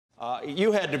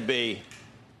You had to be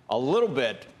a little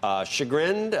bit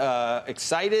chagrined,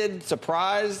 excited,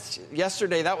 surprised.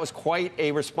 Yesterday, that was quite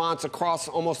a response across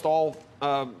almost all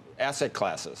asset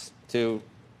classes to,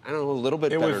 I don't know, a little bit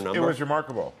better number. It was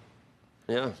remarkable.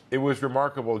 Yeah. It was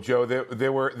remarkable, Joe.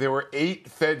 There were 8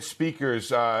 Fed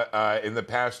speakers in the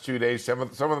past 2 days, some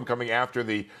of them coming after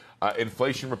the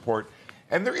inflation report.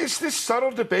 And there is this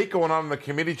subtle debate going on in the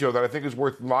committee, Joe, that I think is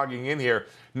worth logging in here.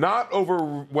 Not over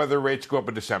whether rates go up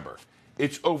in December.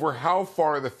 It's over how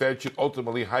far the Fed should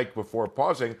ultimately hike before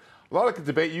pausing. A lot of the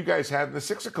debate you guys had in the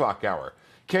 6 o'clock hour.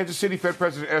 Kansas City Fed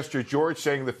President Esther George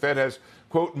saying the Fed has,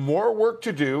 quote, more work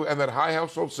to do and that high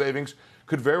household savings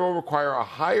could very well require a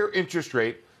higher interest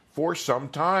rate for some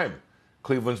time.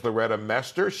 Cleveland's Loretta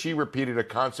Mester, she repeated a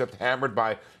concept hammered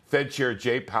by Fed Chair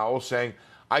Jay Powell, saying,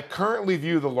 I currently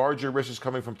view the larger risk as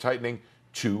coming from tightening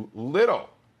too little.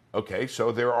 Okay,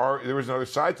 so there is another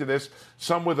side to this.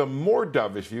 Some with a more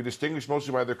dovish view, distinguished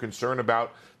mostly by their concern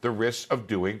about the risks of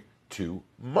doing too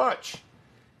much.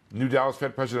 New Dallas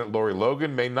Fed President Lori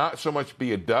Logan may not so much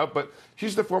be a dove, but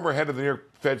she's the former head of the New York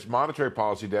Fed's monetary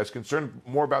policy desk, concerned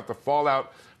more about the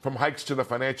fallout from hikes to the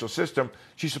financial system.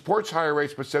 She supports higher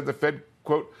rates, but said the Fed,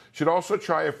 quote, should also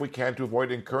try if we can to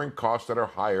avoid incurring costs that are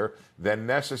higher than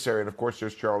necessary. And, of course,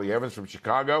 there's Charlie Evans from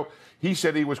Chicago. He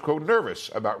said he was, quote, nervous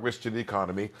about risk to the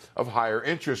economy of higher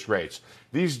interest rates.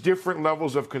 These different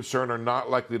levels of concern are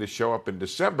not likely to show up in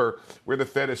December, where the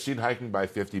Fed is seen hiking by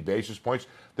 50 basis points.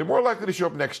 They're more likely to show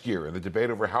up next year in the debate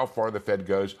over how far the Fed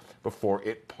goes before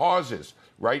it pauses.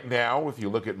 Right now, if you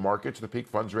look at markets, the peak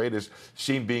funds rate is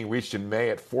seen being reached in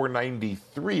May at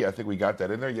 493. I think we got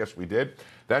that in there. Yes, we did.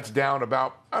 That's down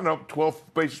about,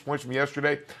 12 basis points from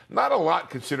yesterday. Not a lot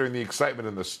considering the excitement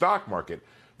in the stock market.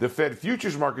 The Fed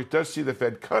futures market does see the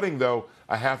Fed cutting, though,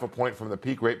 a half a point from the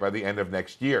peak rate by the end of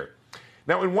next year.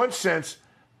 Now, in one sense,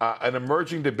 an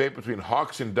emerging debate between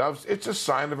hawks and doves, it's a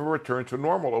sign of a return to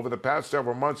normal. Over the past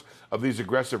several months of these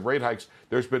aggressive rate hikes,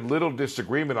 there's been little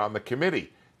disagreement on the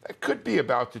committee. That could be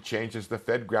about to change as the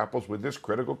Fed grapples with this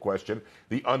critical question,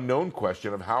 the unknown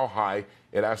question of how high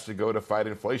it has to go to fight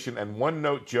inflation. And one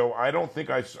note, Joe, I don't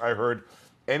think I heard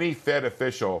any Fed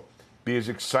official be as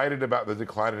excited about the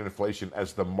decline in inflation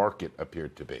as the market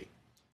appeared to be.